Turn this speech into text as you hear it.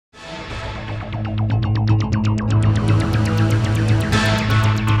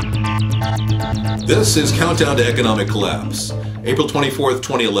This is Countdown to Economic Collapse, April 24th,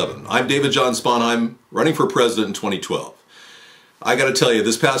 2011. I'm David John Sponheim, running for president in 2012. I gotta tell you,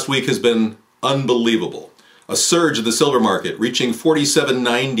 this past week has been unbelievable. A surge of the silver market reaching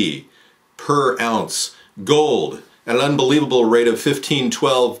 $47.90 per ounce. Gold at an unbelievable rate of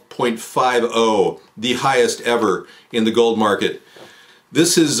 1512.50, the highest ever in the gold market.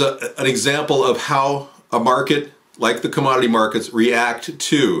 This is an example of how a market, like the commodity markets, react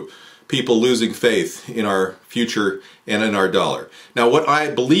to people losing faith in our future and in our dollar. Now, what I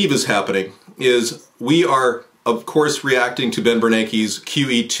believe is happening is we are, of course, reacting to Ben Bernanke's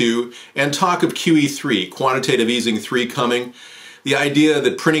QE2 and talk of QE3, quantitative easing 3 coming. The idea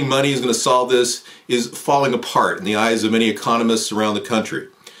that printing money is going to solve this is falling apart in the eyes of many economists around the country.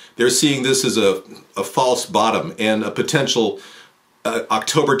 They're seeing this as a false bottom and a potential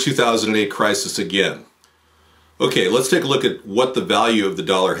October 2008 crisis again. Okay, let's take a look at what the value of the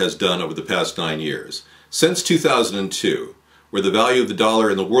dollar has done over the past 9 years. Since 2002, where the value of the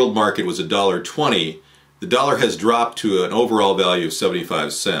dollar in the world market was $1.20, the dollar has dropped to an overall value of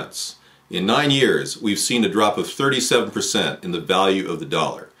 75 cents. In 9 years, we've seen a drop of 37% in the value of the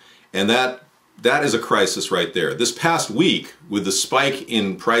dollar. And that is a crisis right there. This past week, with the spike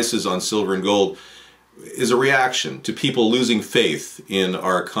in prices on silver and gold, is a reaction to people losing faith in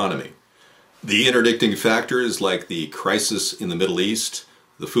our economy. The interdicting factors like the crisis in the Middle East,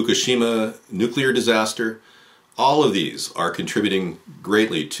 the Fukushima nuclear disaster, all of these are contributing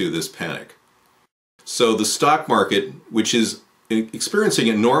greatly to this panic. So the stock market, which is experiencing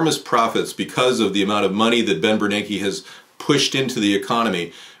enormous profits because of the amount of money that Ben Bernanke has pushed into the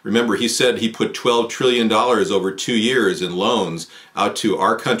economy. Remember, he said he put $12 trillion over 2 years in loans out to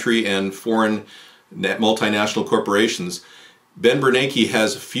our country and foreign multinational corporations. Ben Bernanke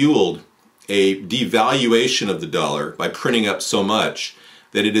has fueled a devaluation of the dollar by printing up so much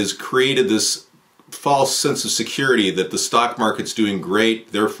that it has created this false sense of security that the stock market's doing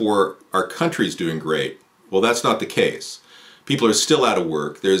great, therefore our country's doing great. Well, that's not the case. People are still out of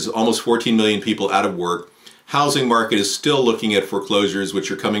work. There's almost 14 million people out of work. Housing market is still looking at foreclosures,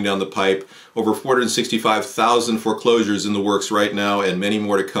 which are coming down the pipe. Over 465,000 foreclosures in the works right now, and many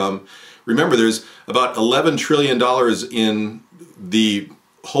more to come. Remember, there's about $11 trillion in the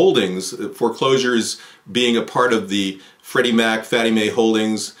holdings, foreclosures being a part of the Freddie Mac, Fannie Mae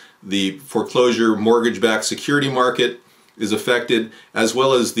holdings. The foreclosure mortgage-backed security market is affected, as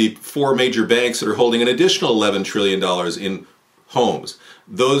well as the 4 major banks that are holding an additional $11 trillion in homes.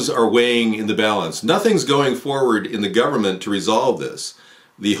 Those are weighing in the balance. Nothing's going forward in the government to resolve this.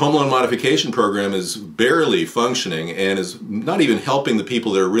 The home loan modification program is barely functioning and is not even helping the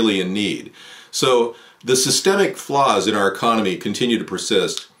people that are really in need. So the systemic flaws in our economy continue to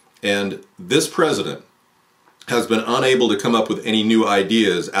persist, and this president has been unable to come up with any new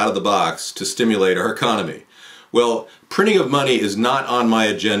ideas out of the box to stimulate our economy. Well, printing of money is not on my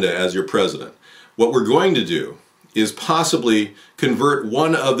agenda as your president. What we're going to do is possibly convert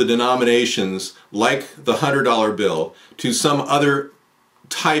one of the denominations, like the $100 bill, to some other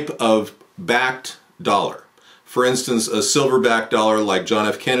type of backed dollar. For instance, a silver-backed dollar like John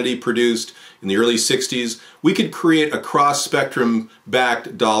F. Kennedy produced in the early 60s. We could create a cross-spectrum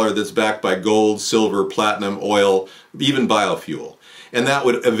backed dollar that's backed by gold, silver, platinum, oil, even biofuel. And that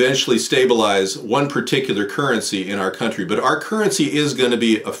would eventually stabilize one particular currency in our country. But our currency is going to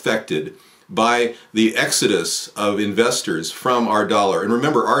be affected by the exodus of investors from our dollar. And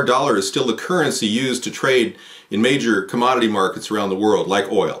remember, our dollar is still the currency used to trade in major commodity markets around the world,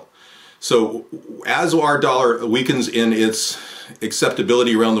 like oil. So as our dollar weakens in its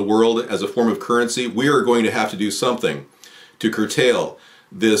acceptability around the world as a form of currency, we are going to have to do something to curtail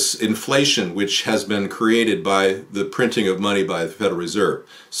this inflation which has been created by the printing of money by the Federal Reserve.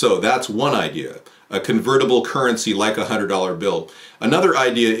 So that's one idea, a convertible currency like a $100 bill. Another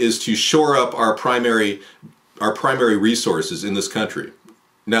idea is to shore up our primary resources in this country.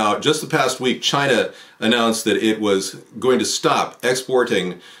 Now, just the past week, China announced that it was going to stop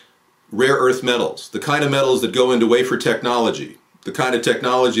exporting rare earth metals, the kind of metals that go into wafer technology, the kind of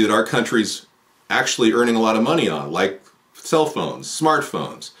technology that our country's actually earning a lot of money on, like cell phones,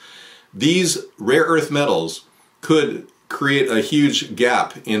 smartphones. These rare earth metals could create a huge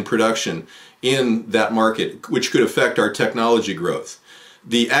gap in production in that market, which could affect our technology growth.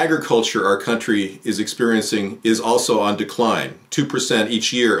 The agriculture our country is experiencing is also on decline, 2%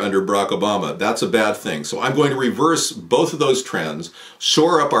 each year under Barack Obama. That's a bad thing. So I'm going to reverse both of those trends,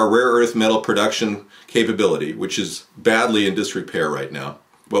 shore up our rare earth metal production capability, which is badly in disrepair right now.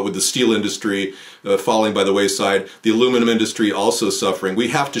 But with the steel industry falling by the wayside, the aluminum industry also suffering, we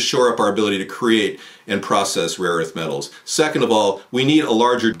have to shore up our ability to create and process rare earth metals. Second of all, we need a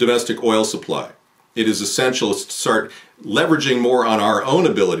larger domestic oil supply. it is essential to start leveraging more on our own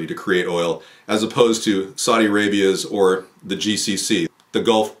ability to create oil as opposed to Saudi Arabia's or the GCC, the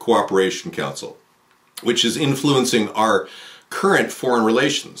Gulf Cooperation Council, which is influencing our current foreign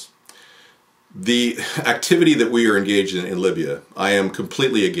relations. The activity that we are engaged in Libya, I am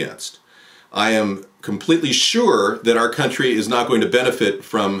completely against. I am completely sure that our country is not going to benefit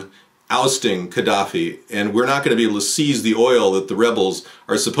from ousting Gaddafi, and we're not going to be able to seize the oil that the rebels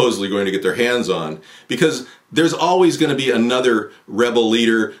are supposedly going to get their hands on, because there's always going to be another rebel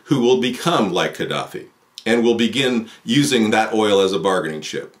leader who will become like Gaddafi and will begin using that oil as a bargaining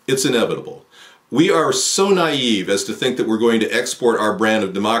chip. It's inevitable. We are so naive as to think that we're going to export our brand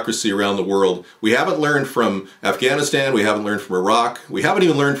of democracy around the world. We haven't learned from Afghanistan, we haven't learned from Iraq, we haven't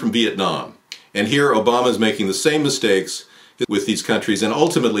even learned from Vietnam. And here Obama is making the same mistakes with these countries, and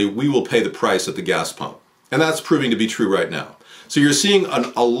ultimately we will pay the price at the gas pump. And that's proving to be true right now. So you're seeing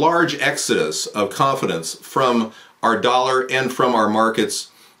a large exodus of confidence from our dollar and from our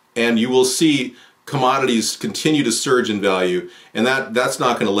markets, and you will see commodities continue to surge in value, and that's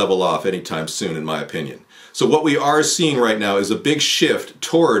not going to level off anytime soon, in my opinion. So what we are seeing right now is a big shift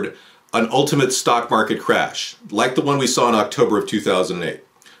toward an ultimate stock market crash, like the one we saw in October of 2008.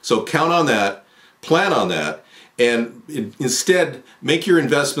 So count on that, plan on that, and instead make your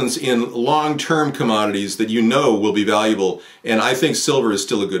investments in long-term commodities that you know will be valuable. And I think silver is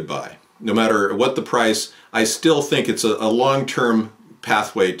still a good buy. No matter what the price, I still think it's a long-term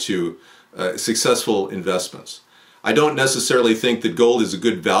pathway to successful investments. I don't necessarily think that gold is a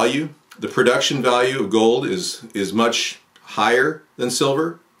good value. The production value of gold is much higher than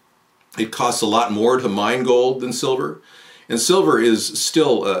silver. It costs a lot more to mine gold than silver. And silver is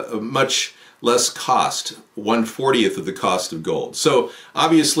still a much less cost, 1/40th of the cost of gold. So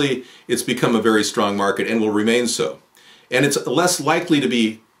obviously it's become a very strong market and will remain so. And it's less likely to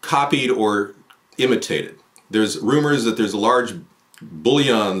be copied or imitated. There's rumors that there's large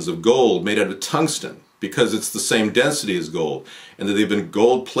bullions of gold made out of tungsten because it's the same density as gold, and that they've been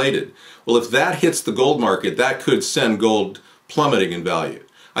gold plated. Well, if that hits the gold market, that could send gold plummeting in value.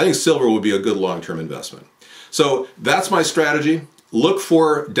 I think silver would be a good long-term investment. So that's my strategy. Look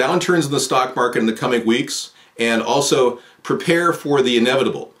for downturns in the stock market in the coming weeks, and also prepare for the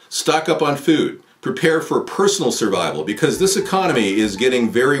inevitable. Stock up on food. Prepare for personal survival, because this economy is getting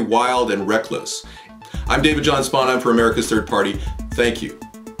very wild and reckless. I'm David John Spahn. I'm for America's Third Party. Thank you.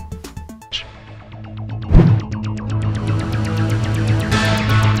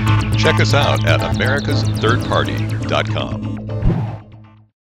 Check us out at americasthirdparty.com.